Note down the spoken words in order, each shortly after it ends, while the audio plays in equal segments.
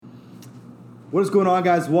What is going on,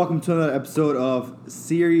 guys? Welcome to another episode of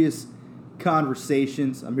Serious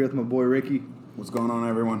Conversations. I'm here with my boy Ricky. What's going on,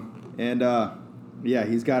 everyone? And, yeah,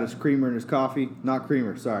 he's got his creamer in his coffee. Not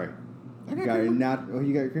creamer, sorry. I got You creamer. got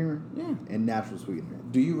your creamer? Yeah. And natural sweetener.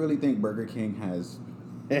 Do you really think Burger King has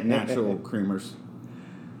natural creamers?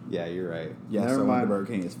 Yeah, you're right. Yes, Never I went to mind. Burger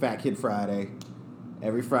King. It's Fat Kid Friday.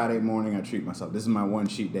 Every Friday morning, I treat myself. This is my one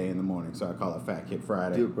cheat day in the morning, so I call it Fat Kid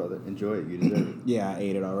Friday. Do it, brother. Enjoy it. You deserve it. Yeah, I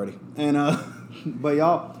ate it already. And But,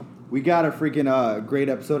 y'all, we got a freaking great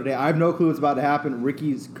episode today. I have no clue what's about to happen.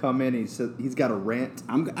 Ricky's come in. He said he's got a rant.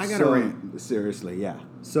 I got a rant. Seriously, yeah.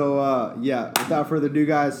 So, yeah, without further ado,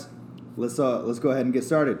 guys, let's go ahead and get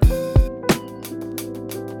started.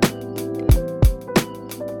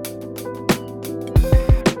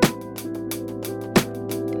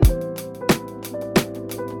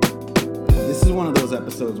 This is one of those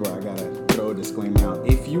episodes where I gotta throw a disclaimer out.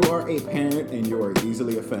 If you are a parent and you are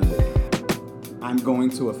easily offended, I'm going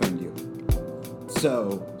to offend you.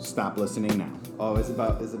 So stop listening now. Oh, it's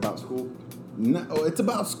about school? No, it's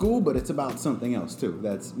about school, but it's about something else too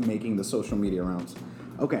that's making the social media rounds.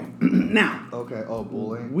 Okay, now. Okay. Oh,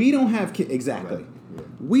 bullying. We don't have kids. Exactly. Right. Yeah.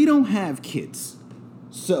 We don't have kids.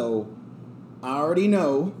 So I already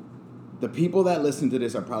know the people that listen to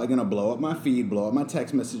this are probably going to blow up my feed, blow up my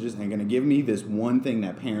text messages, and going to give me this one thing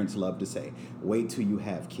that parents love to say. Wait till you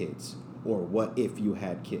have kids. Or what if you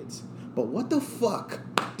had kids? But what the fuck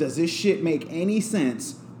does this shit make any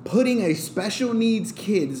sense putting a special needs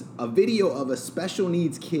kids, a video of a special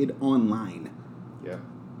needs kid online? Yeah.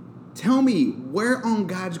 Tell me, where on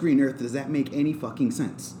God's green earth does that make any fucking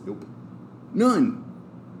sense? Nope. None.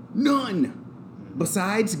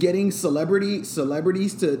 Besides getting celebrities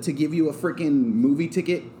to give you a freaking movie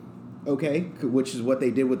ticket, okay, which is what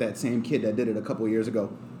they did with that same kid that did it a couple years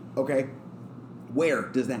ago, okay, where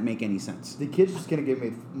does that make any sense? The kid's just going to get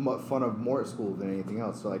made fun of more at school than anything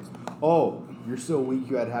else. So like, oh, you're so weak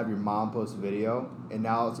you had to have your mom post a video, and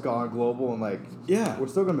now it's gone global, and like, Yeah. we're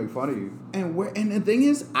still going to make fun of you. And the thing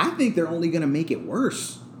is, I think they're only going to make it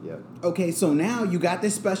worse. Yeah. Okay, so now you got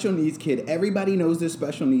this special needs kid. Everybody knows this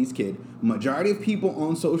special needs kid. Majority of people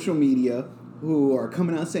on social media who are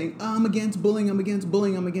coming out saying, I'm against bullying, I'm against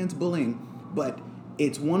bullying. But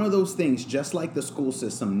it's one of those things, just like the school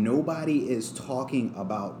system, nobody is talking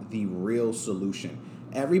about the real solution.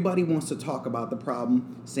 Everybody wants to talk about the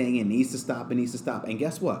problem, saying it needs to stop. And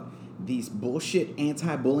guess what? These bullshit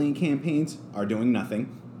anti-bullying campaigns are doing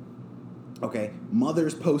nothing. Okay,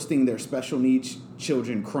 mothers posting their special needs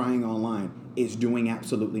children crying online is doing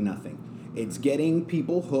absolutely nothing. It's getting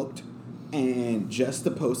people hooked, and just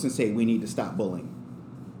to post and say we need to stop bullying.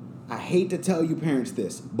 I hate to tell you parents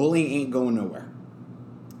this, bullying ain't going nowhere.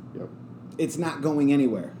 Yep. It's not going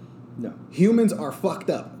anywhere. No. Humans Humans are fucked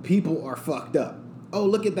up. People are fucked up. Oh,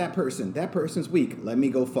 look at that person. That person's weak. Let me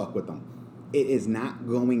go fuck with them. It is not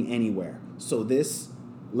going anywhere. So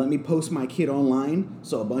let me post my kid online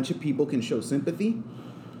so a bunch of people can show sympathy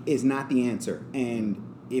is not the answer. And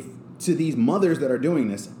if to these mothers that are doing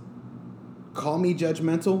this, call me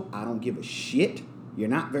judgmental. I don't give a shit. You're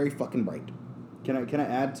not very fucking bright. Can I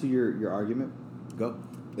add to your argument? Go.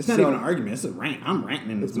 It's not So- even an argument. It's a rant. I'm ranting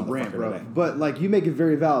in this It's a motherfucker rant, bro. today. But like, you make a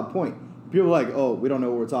very valid point. People are like, oh, we don't know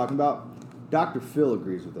what we're talking about. Dr. Phil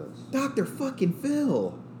agrees with us. Dr. fucking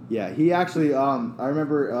Phil. Yeah, he actually, I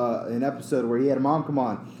remember an episode where he had mom come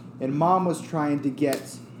on, and mom was trying to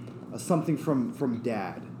get something from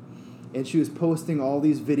dad. And she was posting all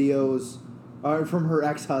these videos from her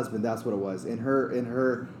ex-husband, that's what it was. And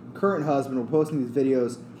her current husband were posting these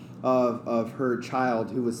videos of her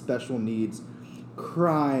child who was special needs,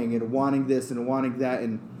 crying and wanting this and wanting that.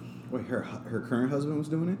 And Wait, her current husband was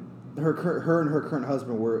doing it? her and her current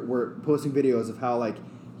husband were posting videos of how, like,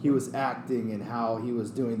 he was acting and how he was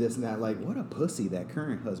doing this and that, like, What a pussy that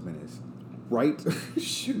current husband is. right?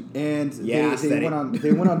 Shoot. And Yeah, they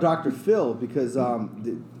went on Dr. Phil because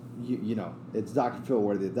you know, it's Dr. Phil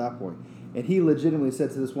worthy at that point. And he legitimately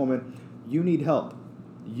said to this woman, "You need help.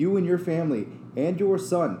 You and your family and your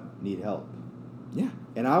son need help. Yeah.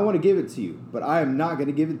 And I want to give it to you, but I am not going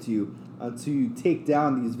to give it to you until you take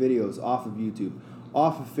down these videos off of YouTube,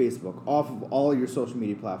 off of Facebook, off of all your social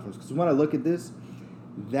media platforms. Because when I look at this,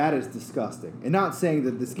 that is disgusting. And not saying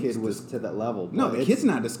that this kid was to that level. No, but the kid's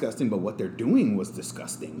not disgusting, but what they're doing was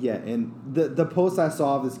disgusting. Yeah, and the post I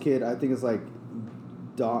saw of this kid, I think it's like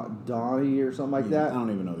Donnie or something like that. I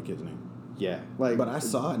don't even know the kid's name. Yeah, like, But I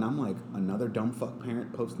saw it, and I'm like, another dumb fuck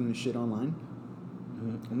parent posting this shit online?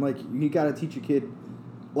 I'm like, you got to teach your kid.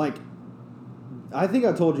 Like, I think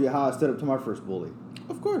I told you how I stood up to my first bully.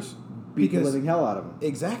 Of course. Beat the Because living hell out of him.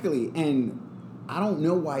 Exactly. And I don't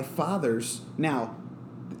know why fathers... Now,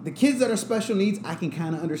 The kids that are special needs, I can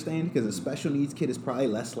kind of understand because a special needs kid is probably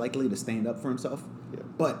less likely to stand up for himself. Yeah.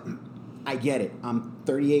 But I get it. I'm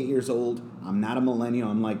 38 years old. I'm not a millennial.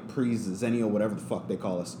 I'm like pre-zennial, whatever the fuck they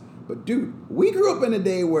call us. But dude, we grew up in a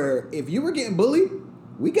day where if you were getting bullied,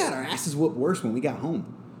 we got our asses whooped worse when we got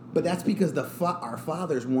home. But that's because our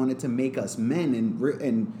fathers wanted to make us men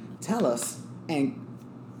and tell us, and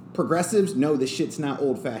progressives know this shit's not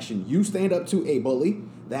old-fashioned. You stand up to a bully,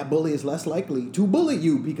 that bully is less likely to bully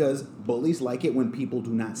you because bullies like it when people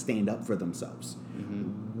do not stand up for themselves.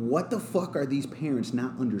 Mm-hmm. What the fuck are these parents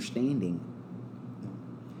not understanding?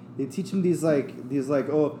 They teach them these like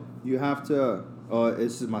oh, you have to. Oh,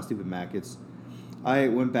 it's just my stupid Mac. I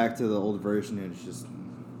went back to the old version and it's just.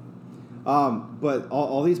 But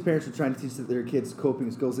all these parents are trying to teach their kids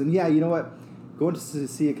coping skills, and yeah, you know what? Going to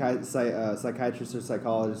see a psychiatrist or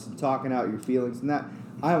psychologist and talking out your feelings and that,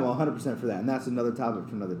 I am 100% for that, and that's another topic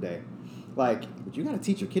for another day. Like, but you got to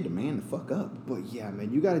teach your kid to man the fuck up. But yeah,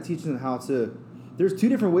 man, you got to teach them how to. There's 2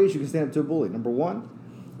 different ways you can stand up to a bully. Number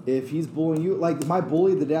 1, if he's bullying you, like my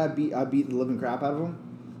bully, the dad I beat the living crap out of him.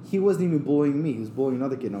 He wasn't even bullying me; he was bullying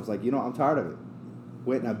another kid, and I was like, you know, I'm tired of it.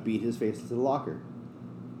 Went and I beat his face into the locker.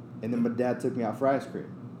 And then my dad took me out for ice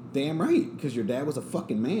cream. Damn right, because your dad was a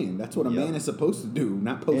fucking man. That's what a man is supposed to do,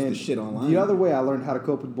 not post the shit online. The other way I learned how to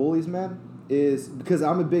cope with bullies, man, is because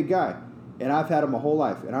I'm a big guy, and I've had them my whole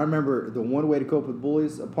life. And I remember the one way to cope with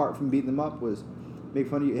bullies, apart from beating them up, was make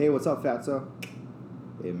fun of you. Hey, what's up, fatso?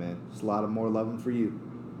 Hey, man, just a lot of more loving for you.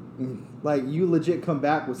 Like, you legit come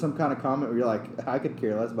back with some kind of comment where you're like, I could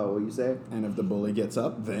care less about what you say. And if the bully gets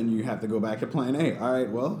up, then you have to go back to plan A. All right,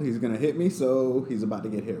 well, he's going to hit me, so he's about to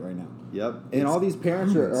get hit right now. Yep. And all these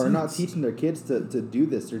parents are not teaching their kids to do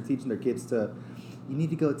this. They're teaching their kids to, you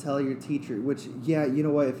need to go tell your teacher, which, yeah, you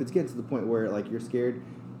know what? If it's getting to the point where, like, you're scared,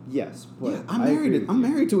 yes. But yeah, I'm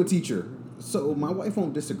married to a teacher, so my wife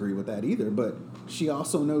won't disagree with that either. But she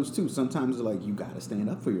also knows, too, sometimes, like, you got to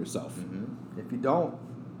stand up for yourself. Mm-hmm. If you don't.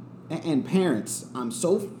 And parents, I'm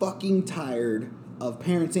so fucking tired of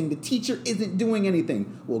parents saying the teacher isn't doing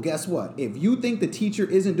anything. Well, guess what? If you think the teacher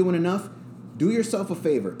isn't doing enough, do yourself a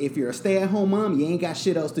favor. If you're a stay-at-home mom, you ain't got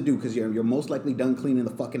shit else to do because you're most likely done cleaning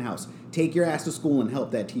the fucking house. Take your ass to school and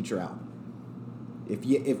help that teacher out. If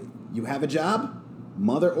you have a job,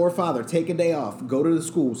 mother or father, take a day off. Go to the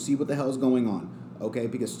school, see what the hell's going on. Okay?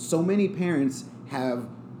 Because so many parents have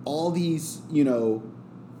all these,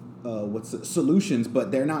 solutions,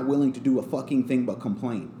 but they're not willing to do a fucking thing but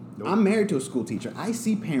complain. Nope. I'm married to a school teacher. I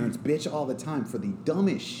see parents bitch all the time for the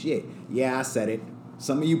dumbest shit. Yeah, I said it.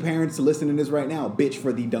 Some of you parents listening to this right now bitch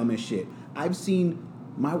for the dumbest shit.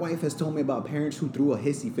 My wife has told me about parents who threw a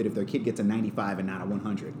hissy fit if their kid gets a 95 and not a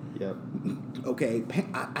 100. Yep. Okay,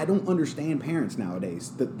 I don't understand parents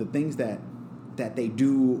nowadays, the things that they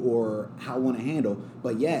do or how want to handle,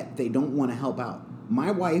 but yet they don't want to help out.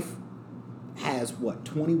 My wife has,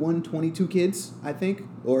 21, 22 kids, I think?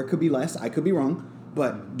 Or it could be less. I could be wrong.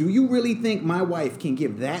 But do you really think my wife can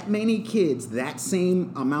give that many kids that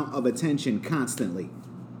same amount of attention constantly?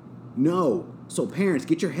 No. So parents,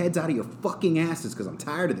 get your heads out of your fucking asses because I'm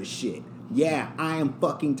tired of this shit. Yeah, I am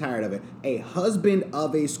fucking tired of it. A husband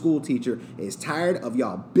of a school teacher is tired of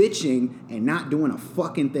y'all bitching and not doing a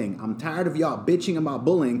fucking thing. I'm tired of y'all bitching about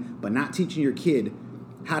bullying but not teaching your kid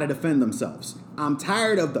how to defend themselves. I'm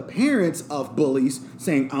tired of the parents of bullies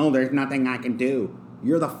saying, oh, there's nothing I can do.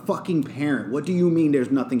 You're the fucking parent. What do you mean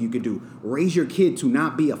there's nothing you can do? Raise your kid to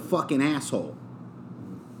not be a fucking asshole.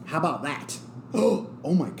 How about that? Oh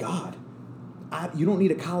my God. You don't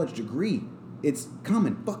need a college degree. It's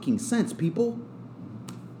common fucking sense, people.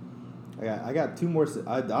 I got 2 more.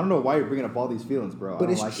 I don't know why you're bringing up all these feelings, bro.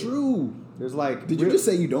 But it's true. There's like. Did you just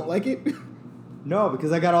say you don't like it? No,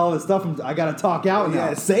 because I got all this stuff. I got to talk out now.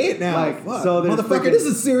 Yeah, say it now. Like, so motherfucker, this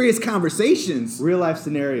is serious conversations. Real life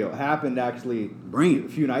scenario happened actually a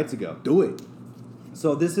few nights ago. Do it.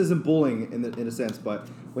 So this isn't bullying in a sense, but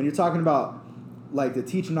when you're talking about like the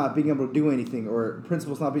teacher not being able to do anything or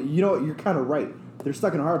principals not being, you're kind of right. They're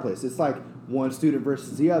stuck in a hard place. It's like one student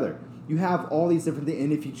versus the other. You have all these different things,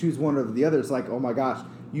 and if you choose one over the other, it's like, oh my gosh,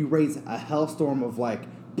 you raise a hellstorm of like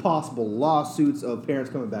possible lawsuits of parents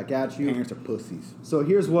coming back at you. Parents are pussies. So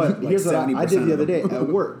here's what I did the other day at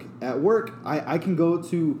work. At work, I can go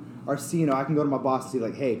to our CNO, I can go to my boss and say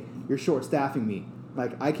like, hey, you're short staffing me.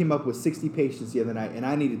 Like I came up with 60 patients the other night and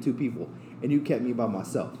I needed 2 people and you kept me by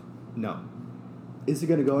myself. No. Is it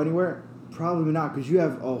going to go anywhere? Probably not, because you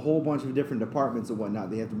have a whole bunch of different departments and whatnot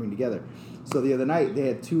they have to bring together. So the other night they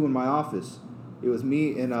had 2 in my office. It was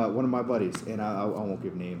me and one of my buddies, and I won't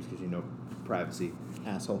give names because privacy.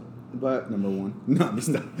 Asshole. But number one. No, I'm just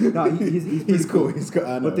not. no, he's cool. He's cool.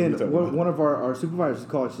 I know but then what you're talking one of our supervisors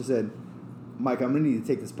called. She said, "Mike, I'm gonna need to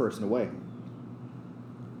take this person away."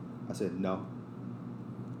 I said, "No."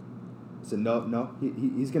 I said, "No.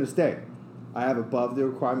 He's gonna stay. I have above the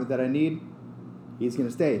requirement that I need. He's gonna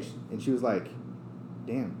stay." And she was like,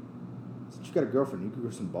 "Damn, since you got a girlfriend, you could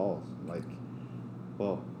grow some balls." I'm like,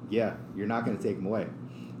 well, yeah, you're not gonna take him away.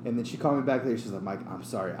 And then she called me back later. She's like, "Mike, I'm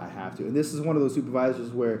sorry, I have to." And this is one of those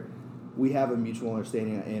supervisors where we have a mutual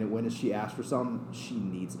understanding, and when she asks for something, she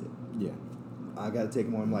needs it. Yeah. I got to take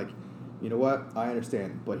him away. I'm like, you know what? I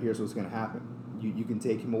understand, but here's what's going to happen. You can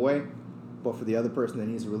take him away, but for the other person that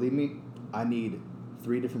needs to relieve me, I need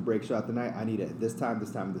 3 different breaks throughout the night. I need it this time,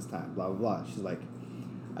 blah, blah, blah. She's like,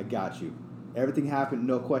 I got you. Everything happened,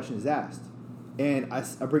 no questions asked. And I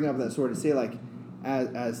bring up that sort of say, like,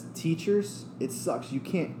 as teachers, it sucks. You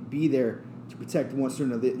can't be there to protect one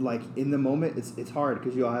student. Like, in the moment, it's hard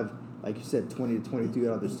because you all have, like you said, 20 to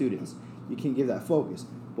 22 other students. You can't give that focus.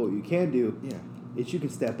 But what you can do is you can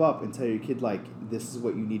step up and tell your kid, like, this is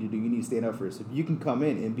what you need to do. You need to stand up for this. If you can come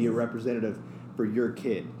in and be a representative for your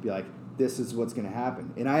kid, be like, this is what's going to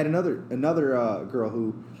happen. And I had another girl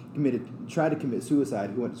who tried to commit suicide,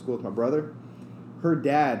 who went to school with my brother. Her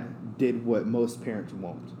dad did what most parents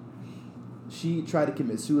won't. She tried to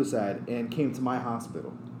commit suicide and came to my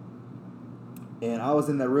hospital. And I was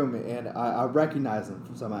in that room, and I recognized him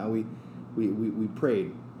from somehow. We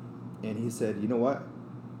prayed. And he said, you know what?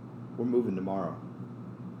 We're moving tomorrow.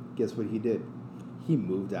 Guess what he did? He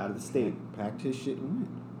moved out of the state. Packed his shit and went.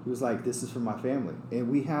 He was like, this is for my family. And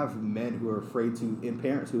we have men who are afraid to, and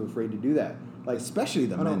parents who are afraid to do that. Like, especially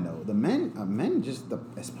the men, though. The men just,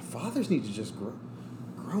 fathers need to just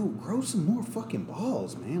grow some more fucking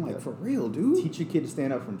balls, man. Like, for real, dude. Teach your kid to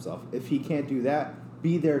stand up for himself. If he can't do that,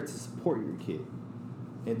 be there to support your kid.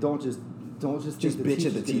 And don't just bitch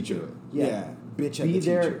at the teacher. Yeah. Bitch at the teacher. Be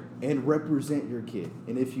there and represent your kid.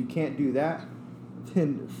 And if you can't do that,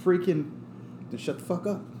 then then shut the fuck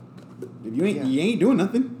up. If you ain't doing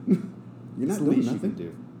nothing. You're not doing nothing. You can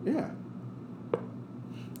do. Yeah.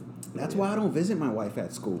 That's why I don't visit my wife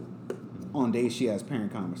at school on days she has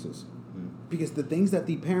parent conferences. Because the things that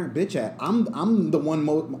the parent bitch at,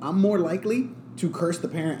 I'm more likely to curse the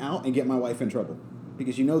parent out and get my wife in trouble.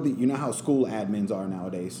 Because you know how school admins are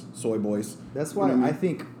nowadays, soy boys. That's why I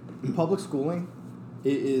think public schooling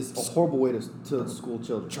is a horrible way to school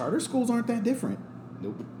children. Charter schools aren't that different.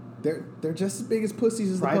 Nope. They're just as big as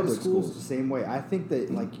pussies as Private the public schools. The same way. I think that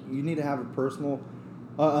you need to have a personal,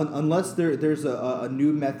 unless there's a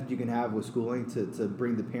new method you can have with schooling to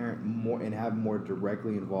bring the parent more and have more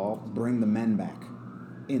directly involved. Bring the men back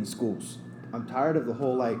in schools. I'm tired of the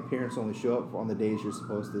whole parents only show up on the days you're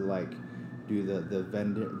supposed to do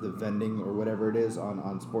the vending or whatever it is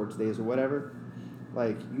on sports days or whatever.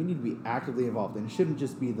 You need to be actively involved, and it shouldn't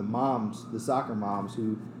just be the soccer moms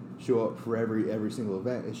who show up for every single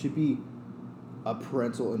event. It should be a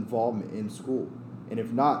parental involvement in school, and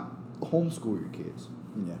if not, homeschool your kids.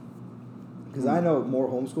 Yeah, because I know more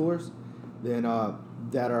homeschoolers than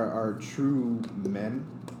that are true men.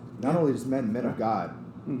 Not only just men of God.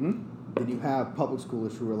 Mm-hmm. Then you have public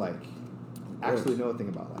schoolers who are actually know a thing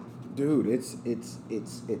about life. Dude, it's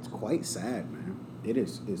quite sad, man.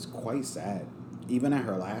 It's quite sad. Even at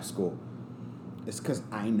her last school, it's because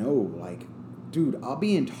I know, dude, I'll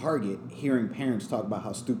be in Target hearing parents talk about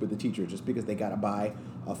how stupid the teacher is just because they gotta buy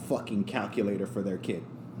a fucking calculator for their kid.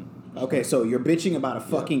 Okay, so you're bitching about a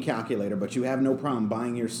fucking calculator, but you have no problem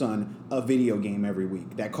buying your son a video game every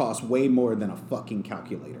week that costs way more than a fucking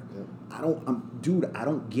calculator. Yep. I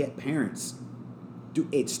don't get parents.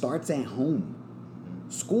 Dude, it starts at home.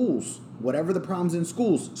 Schools, whatever the problems in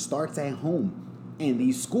schools, starts at home. And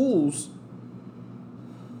these schools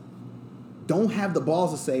don't have the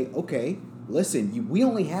balls to say, okay, listen, we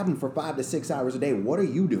only have them for 5 to 6 hours a day. What are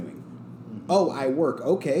you doing? Oh, I work.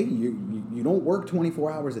 Okay, you don't work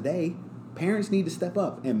 24 hours a day. Parents need to step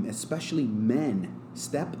up, and especially men.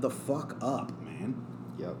 Step the fuck up, man.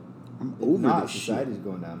 Yep. I'm over this society's shit.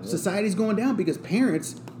 going down. Society's going down because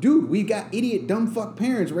parents, dude, we got idiot, dumb fuck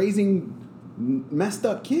parents raising messed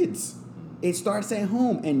up kids. It starts at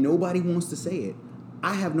home, and nobody wants to say it.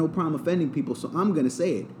 I have no problem offending people, so I'm going to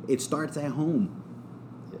say it. It starts at home.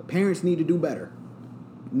 Yep. Parents need to do better.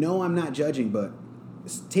 No, I'm not judging, but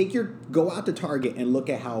go out to Target and look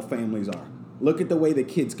at how families are. Look at the way the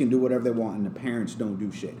kids can do whatever they want and the parents don't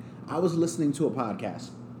do shit. I was listening to a podcast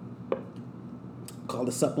called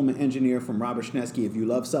The Supplement Engineer from Robert Schnesky. If you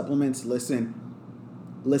love supplements, listen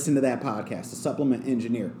to that podcast, The Supplement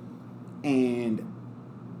Engineer. And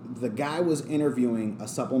the guy was interviewing a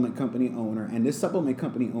supplement company owner, and this supplement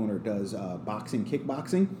company owner does boxing,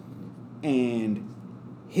 kickboxing, and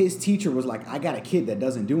his teacher was like, I got a kid that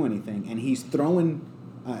doesn't do anything, and he's throwing,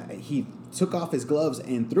 he took off his gloves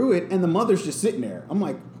and threw it, and the mother's just sitting there. I'm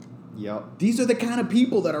like, Yep. these are the kind of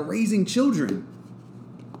people that are raising children.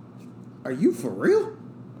 Are you for real?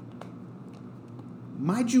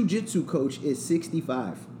 My jiu-jitsu coach is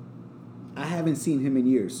 65. I haven't seen him in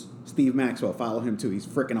years. Steve Maxwell, follow him too. He's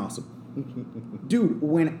freaking awesome. Dude,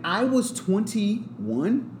 when I was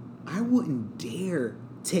 21, I wouldn't dare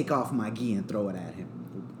take off my gi and throw it at him.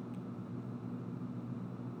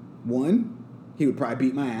 One, he would probably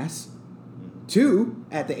beat my ass. Two,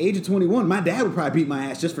 at the age of 21, my dad would probably beat my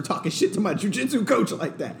ass just for talking shit to my jiu-jitsu coach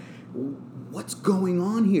like that. What's going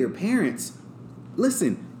on here, parents?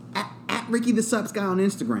 Listen, at Ricky the Sups guy on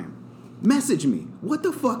Instagram, message me. What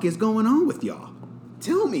the fuck is going on with y'all?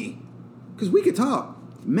 Tell me, because we could talk.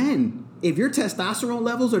 Men, if your testosterone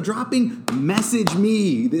levels are dropping, message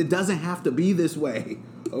me. It doesn't have to be this way,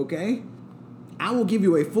 okay? I will give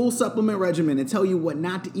you a full supplement regimen and tell you what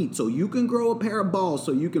not to eat so you can grow a pair of balls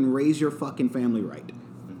so you can raise your fucking family right.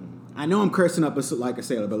 Mm-hmm. I know I'm cursing up like a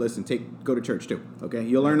sailor, but listen, go to church too, okay?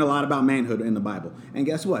 You'll learn a lot about manhood in the Bible. And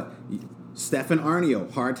guess what? Stephen Arnio,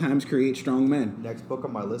 Hard Times Create Strong Men. Next book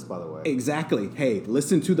on my list, by the way. Exactly. Hey,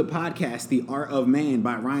 listen to the podcast, The Art of Man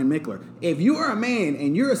by Ryan Mickler. If you are a man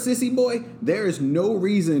and you're a sissy boy, there is no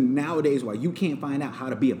reason nowadays why you can't find out how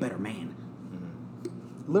to be a better man.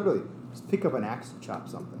 Mm-hmm. Literally, just pick up an axe and chop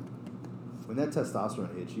something. When that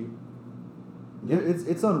testosterone hits you,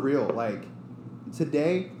 it's unreal. Like,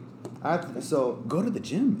 today, go to the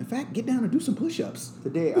gym. In fact, get down and do some push-ups.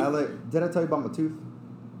 Today, did I tell you about my tooth?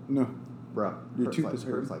 No. Bro, your tooth is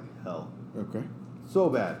hurts like hell. Okay. So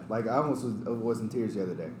bad. Like, I almost was in tears the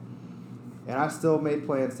other day. And I still made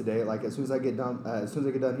plans today. Like, as soon as I get done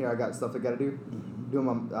here, I got stuff I got to do.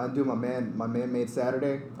 Mm-hmm. I'm doing my man-made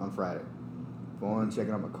Saturday on Friday. Going,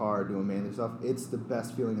 checking out my car, doing manly stuff. It's the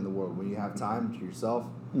best feeling in the world when you have time to yourself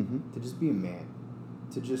to just be a man,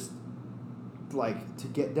 to just to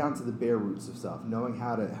get down to the bare roots of stuff, knowing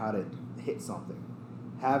how to hit something,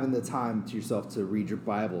 having the time to yourself to read your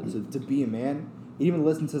Bible, to be a man, and even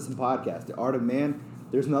listen to some podcasts. The Art of Man.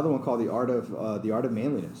 There's another one called The Art of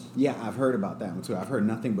Manliness. Yeah, I've heard about that one too. I've heard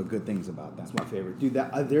nothing but good things about that. That's my favorite, dude.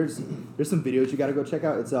 That there's some videos you got to go check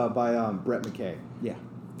out. It's by Brett McKay. Yeah.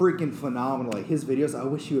 Freaking phenomenal. Like, his videos, I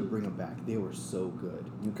wish he would bring them back. They were so good.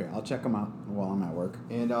 Okay, I'll check them out while I'm at work.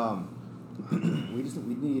 And we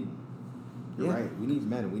need. You're right. We need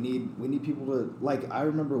men. We need people to, like, I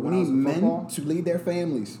remember when I was in football. Men to lead their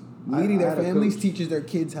families. Leading their families teaches their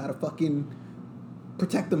kids how to fucking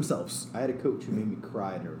protect themselves. I had a coach who made me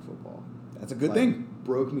cry during football. That's a good thing.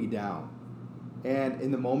 Broke me down. And in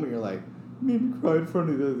the moment, you're like, made me cry in front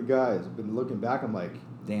of the other guys. But looking back, I'm like,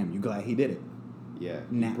 damn, you glad he did it. Yeah.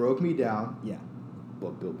 He broke me down. Yeah.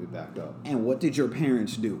 But built me back up. And what did your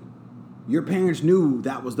parents do? Your parents knew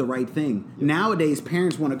that was the right thing. Yep. Nowadays,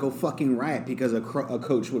 parents want to go fucking riot because a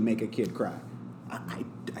coach would make a kid cry. I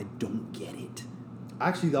don't get it.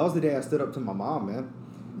 Actually, that was the day I stood up to my mom, man.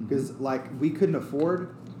 Because, we couldn't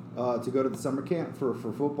afford to go to the summer camp for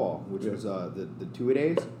football, which was the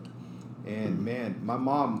 2-a-days. And, man, my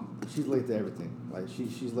mom, she's late to everything. Like,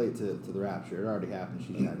 she's late to the rapture. It already happened.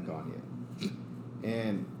 She hadn't gone yet.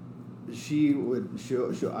 And I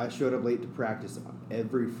showed up late to practice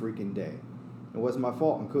every freaking day. It wasn't my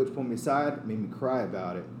fault. And Coach pulled me aside, made me cry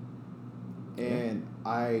about it. And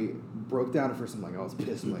I broke down at first. I'm like, I was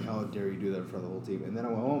pissed. I'm like, how dare you do that in front of the whole team? And then I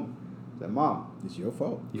went home. I said, Mom, it's your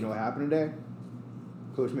fault. You know what happened today?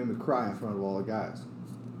 Coach made me cry in front of all the guys.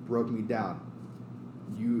 Broke me down.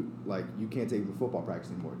 You can't take me to football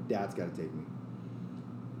practice anymore. Dad's got to take me.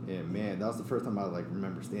 And, man, that was the first time I,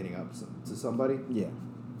 remember standing up to somebody. Yeah.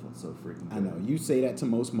 Felt so freaking good. I know. You say that to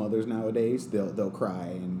most mothers nowadays. They'll cry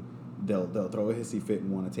and they'll throw a hissy fit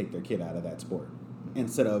and want to take their kid out of that sport.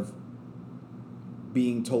 Instead of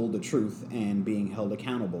being told the truth and being held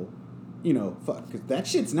accountable. Fuck. Because that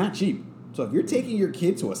shit's not cheap. So if you're taking your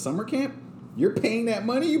kid to a summer camp, you're paying that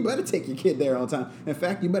money, you better take your kid there on time. In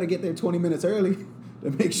fact, you better get there 20 minutes early to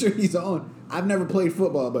make sure he's on. I've never played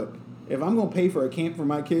football, but if I'm going to pay for a camp for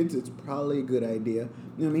my kids, it's probably a good idea.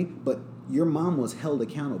 You know what I mean? But your mom was held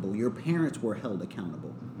accountable. Your parents were held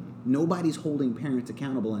accountable. Nobody's holding parents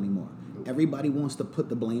accountable anymore. Everybody wants to put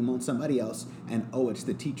the blame on somebody else and, it's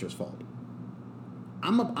the teacher's fault.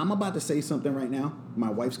 I'm about to say something right now. My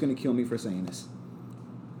wife's going to kill me for saying this.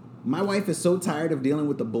 My wife is so tired of dealing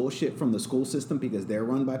with the bullshit from the school system because they're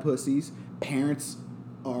run by pussies. Parents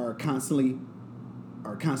are constantly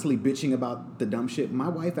bitching about the dumb shit. My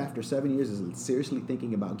wife, after 7 years, is seriously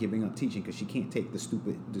thinking about giving up teaching because she can't take the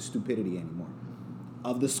stupidity anymore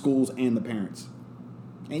of the schools and the parents.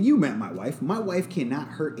 And you met my wife. My wife cannot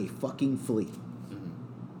hurt a fucking flea.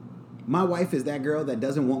 My wife is that girl that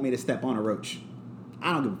doesn't want me to step on a roach.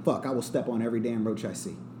 I don't give a fuck. I will step on every damn roach I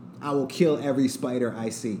see. I will kill every spider I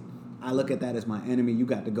see. I look at that as my enemy. You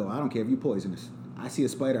got to go. I don't care if you're poisonous. I see a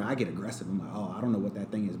spider, I get aggressive. I'm like, oh, I don't know what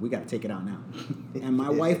that thing is. We got to take it out now. And my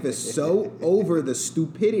wife is so over the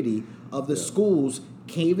stupidity of the schools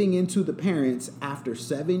caving into the parents after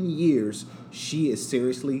 7 years, she is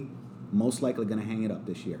seriously most likely going to hang it up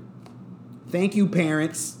this year. Thank you,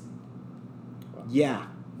 parents. Wow. Yeah.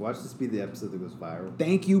 Watch this be the episode that goes viral.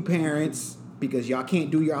 Thank you, parents, because y'all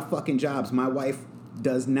can't do your fucking jobs. My wife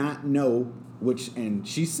does not know and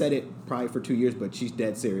she said it probably for 2 years, but she's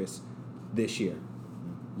dead serious this year.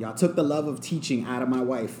 Y'all took the love of teaching out of my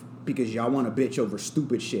wife because y'all want to bitch over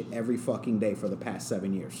stupid shit every fucking day for the past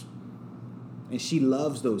 7 years. And she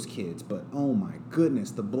loves those kids, but oh my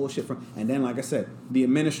goodness, the bullshit and then, like I said, the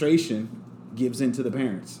administration gives in to the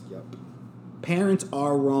parents. Yep. Parents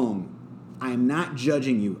are wrong. I'm not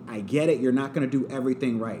judging you. I get it. You're not going to do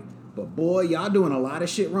everything right. But boy, y'all doing a lot of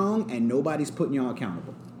shit wrong and nobody's putting y'all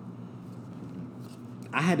accountable.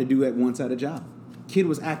 I had to do it once at a job. Kid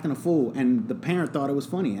was acting a fool and the parent thought it was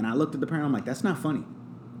funny. And I looked at the parent, I'm like, that's not funny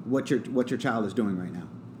what your child is doing right now.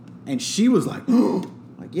 And she was like,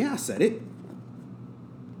 like, yeah, I said it.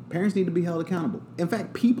 Parents need to be held accountable. In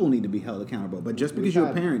fact, people need to be held accountable. But just because you're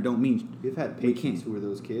a parent don't mean we've had patients who are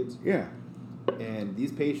those kids. Yeah. And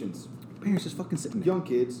these patients, parents just fucking sitting there. Young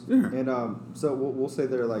kids. Yeah. And so we'll say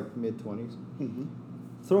they're like mid-20s. Mm-hmm.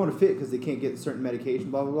 Throwing a fit because they can't get certain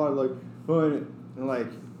medication, blah, blah, blah. Like, and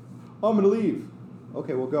like, oh, I'm going to leave.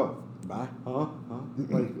 Okay, well, go. Bye. Huh?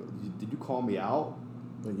 Like, did you call me out?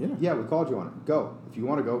 Like, yeah. Yeah, we called you on it. Go. If you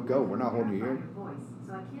want to go, go. We're not holding you here. Voice,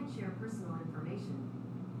 so I can't share personal information.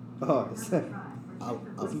 Oh, I'll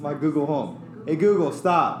this is my Google Home. Hey, Google,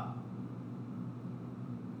 stop.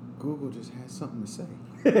 Google just has something to say.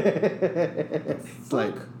 It's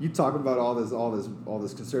like you talking about all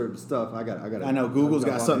this conservative stuff. I know Google's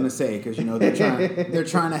got something to say because they're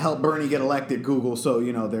trying to help Bernie get elected. Google, so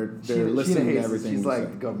they're listening to everything. She's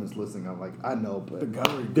like, the government's listening. I'm like, I know, but the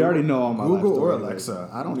government, they already know all my Google life or story. Alexa.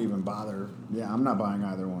 I don't even bother. Yeah, I'm not buying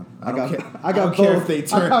either one. I don't care both. if they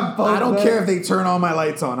turn. I don't care if they turn all my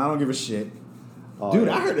lights on. I don't give a shit. Oh, Dude,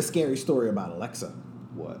 yeah. I heard a scary story about Alexa.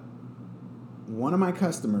 What? One of my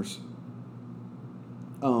customers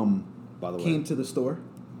By the way, came to the store.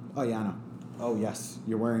 Oh, yeah, I know. Oh, yes,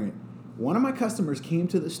 you're wearing it. One of my customers came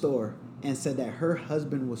to the store and said that her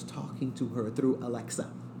husband was talking to her through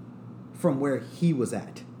Alexa from where he was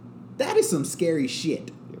at. That is some scary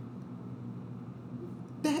shit. Yep.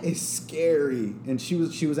 That is scary. And she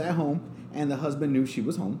was at home, and the husband knew she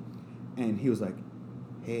was home, and he was like,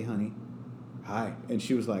 "Hey, honey, hi," and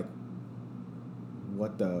she was like,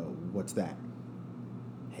 "What's that?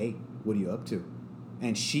 Hey, what are you up to?"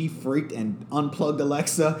 And she freaked and unplugged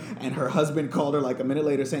Alexa, and her husband called her like a minute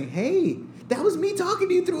later saying, "Hey, that was me talking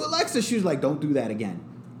to you through Alexa." She was like, "Don't do that again."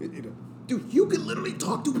 Dude, you can literally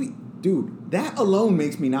talk to me. Dude, that alone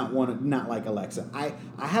makes me not like Alexa.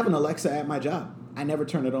 I have an Alexa at my job. I never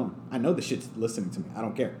turn it on. I know the shit's listening to me. I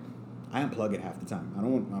don't care. I unplug it half the time. I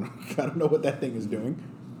don't know what that thing is doing.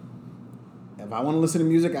 If I want to listen to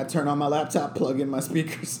music, I turn on my laptop, plug in my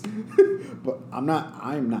speakers. But I'm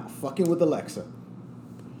not fucking with Alexa.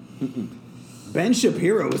 Ben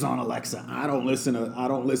Shapiro is on Alexa. I don't listen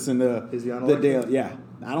to Is he on the Alexa? Daily. Yeah,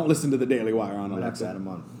 I don't listen to the Daily Wire on I'm gonna have to Alexa. add him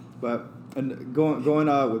on. But and going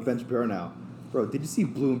with Ben Shapiro now, bro. Did you see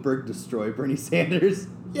Bloomberg destroy Bernie Sanders?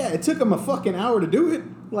 Yeah, it took him a fucking hour to do it.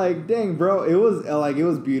 Like, dang, bro. It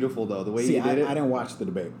was beautiful though the way he did it. I didn't watch the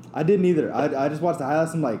debate. I didn't either. I just watched the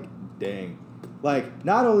highlights. I'm like, dang. Like,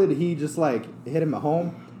 not only did he just like hit him at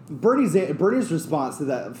home, Bernie's response to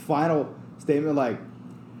that final statement, like,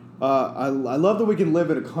 I love that we can live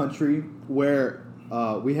in a country where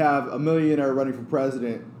we have a millionaire running for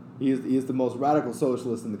president. He is the most radical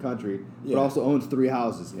socialist in the country, but also owns 3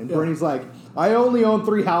 houses. And Bernie's like, I only own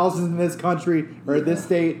 3 houses in this country, or this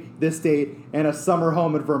state, and a summer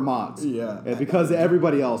home in Vermont. Yeah. And because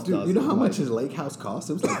everybody else Dude, does. you know how I'm much like, his lake house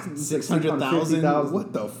costs? It was like $600,000.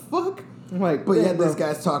 What the fuck? I'm like, But yeah, bro. this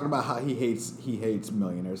guy's talking about how he hates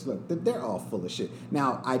millionaires. Look, they're all full of shit.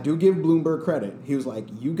 Now, I do give Bloomberg credit. He was like,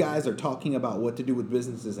 you guys are talking about what to do with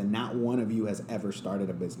businesses, and not one of you has ever started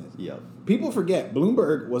a business. Yep. People forget,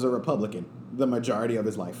 Bloomberg was a Republican the majority of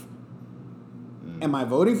his life. Am I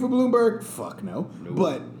voting for Bloomberg? Fuck no.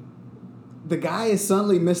 But the guy is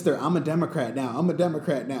suddenly Mr. I'm a Democrat now.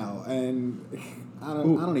 And I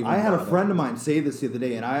don't even I had a bother. friend of mine say this the other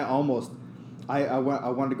day, and I almost... I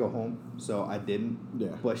wanted to go home, so I didn't.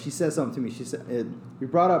 Yeah. But she said something to me. She said, we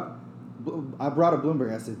brought up I brought up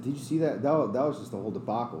Bloomberg. I said, "Did you see that? That was just a whole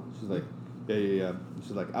debacle." She's like, "Yeah."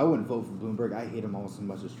 She's like, "I wouldn't vote for Bloomberg. I hate him almost as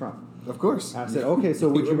much as Trump." Of course. And I said, "Okay, so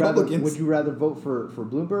would you Republicans. rather vote for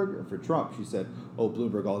Bloomberg or for Trump?" She said, "Oh,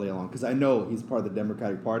 Bloomberg all day long, because I know he's part of the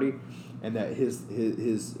Democratic Party, and that his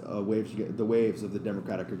waves, the waves of the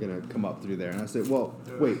Democratic are gonna come up through there." And I said, "Well,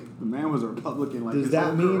 wait, The man was a Republican like does his that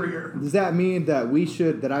whole mean career.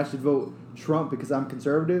 that I should vote Trump because I'm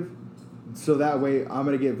conservative, so that way I'm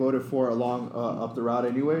gonna get voted for along up the route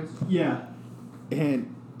anyways?" Yeah.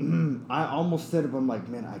 And I almost said it, but I'm like,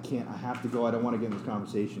 man, I can't. I have to go. I don't want to get in this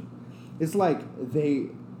conversation. It's like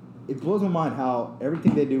it blows my mind how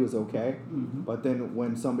everything they do is okay, but then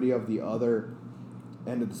when somebody of the other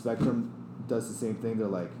end of the spectrum does the same thing, they're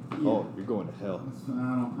like, "Oh, you're going to hell." I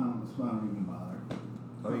don't even bother.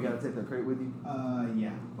 Oh, you gotta take that crate with you?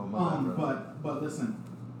 Yeah. Oh, my bad, But listen,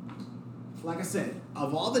 like I said,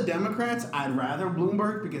 of all the Democrats, I'd rather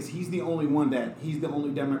Bloomberg because he's the only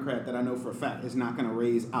Democrat that I know for a fact is not going to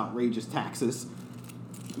raise outrageous taxes.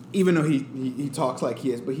 Even though he talks like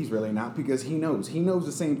he is, but he's really not, because he knows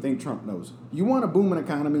the same thing Trump knows. You want to boom an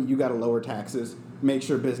economy, you got to lower taxes, make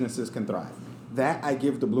sure businesses can thrive. That I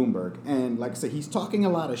give to Bloomberg. And like I said, he's talking a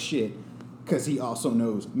lot of shit because he also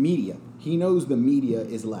knows media. He knows the media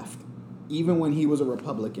is left. Even when he was a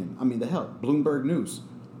Republican, I mean, the hell, Bloomberg News.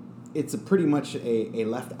 It's pretty much a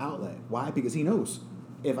left outlet. Why? Because he knows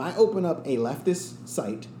if I open up a leftist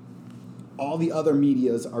site, all the other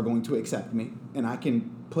medias are going to accept me, and I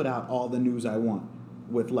can put out all the news I want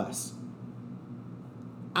with less.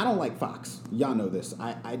 I don't like Fox. Y'all know this.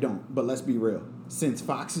 I don't. But let's be real. Since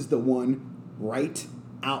Fox is the one right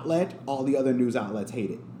outlet, all the other news outlets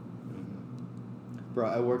hate it. Bro,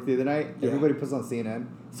 I worked the other night. Yeah. Everybody puts on CNN.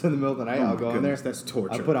 So in the middle of the night, I'll go in there. That's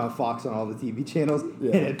torture. I put on Fox on all the TV channels.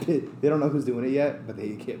 Yeah. And they don't know who's doing it yet, but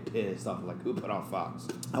they get pissed off. Like, who put on Fox?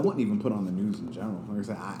 I wouldn't even put on the news in general. Like I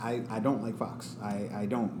said, I don't like Fox. I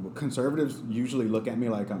don't. Conservatives usually look at me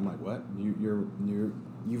like I'm like, what?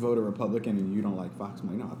 You vote a Republican and you don't like Fox? I'm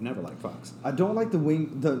like, no, I've never liked Fox. I don't like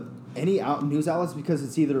any news outlets because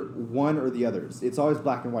it's either one or the other. It's always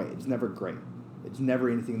black and white. It's never gray. It's never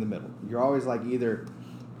anything in the middle. You're always like either,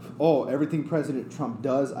 oh, everything President Trump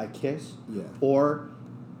does, I kiss. Yeah. Or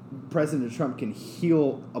President Trump can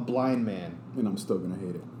heal a blind man. And I'm still gonna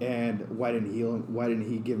hate it. And why didn't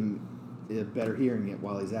he give him a better hearing it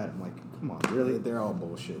while he's at it? I'm like, come on, really? They're all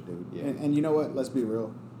bullshit, dude. Yeah. And you know what? Let's be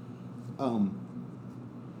real.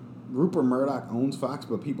 Rupert Murdoch owns Fox,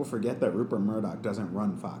 but people forget that Rupert Murdoch doesn't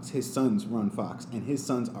run Fox. His sons run Fox, and his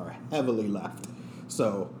sons are heavily left.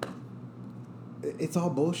 So it's all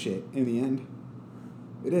bullshit in the end.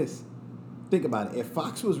 It is. Think about it. If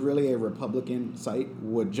Fox was really a Republican site,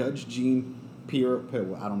 would Judge Jean Pierre,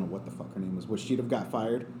 I don't know what the fuck her name was, would she have got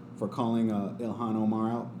fired for calling Ilhan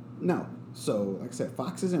Omar out? No. So, like I said,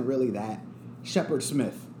 Fox isn't really that. Shepard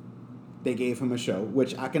Smith, they gave him a show,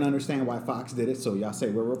 which I can understand why Fox did it. So y'all say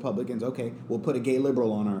we're Republicans, okay, we'll put a gay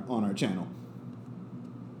liberal on our channel.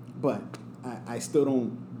 But I still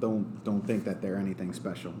don't think that they're anything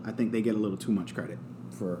special. I think they get a little too much credit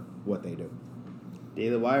for what they do.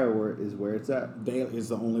 Daily Wire is where it's at. Daily is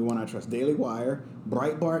the only one I trust. Daily Wire,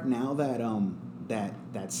 Breitbart. Now that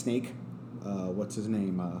that snake, what's his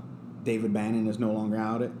name? David Bannon is no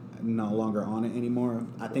longer on it anymore.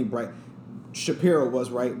 I think Shapiro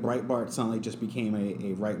was right. Breitbart suddenly just became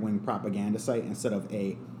a right-wing propaganda site instead of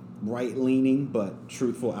a right-leaning but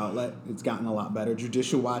truthful outlet. It's gotten a lot better.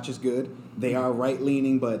 Judicial Watch is good. They are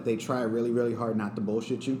right-leaning, but they try really, really hard not to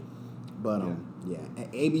bullshit you. But yeah,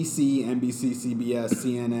 ABC, NBC, CBS,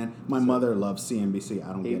 CNN. My mother loves CNBC.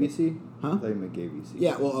 I don't get it. ABC? Huh? I thought you meant ABC.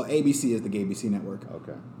 Yeah, well, ABC is the ABC network.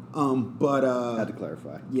 Okay. But Had to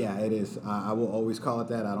clarify. yeah, it is. I will always call it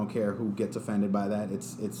that. I don't care who gets offended by that.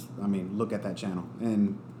 It's. I mean, look at that channel.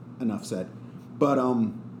 And enough said. But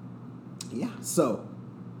yeah. So,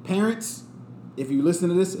 parents, if you listen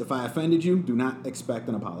to this, if I offended you, do not expect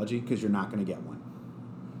an apology because you're not going to get one.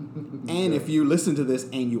 And if you listen to this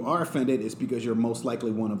and you are offended, it's because you're most likely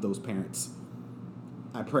one of those parents.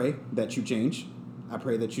 I pray that you change. I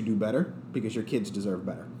pray that you do better because your kids deserve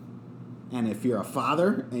better. And if you're a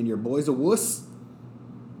father and your boy's a wuss,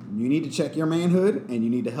 you need to check your manhood and you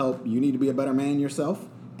need to help. You need to be a better man yourself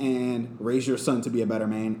and raise your son to be a better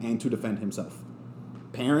man and to defend himself.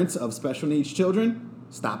 Parents of special needs children,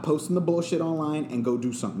 stop posting the bullshit online and go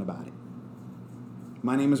do something about it.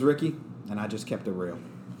 My name is Ricky, and I just kept it real.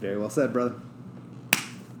 Very well said, brother.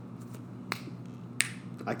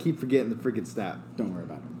 I keep forgetting the freaking snap. Don't worry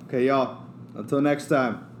about it. Okay, y'all. Until next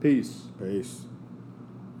time. Peace. Peace.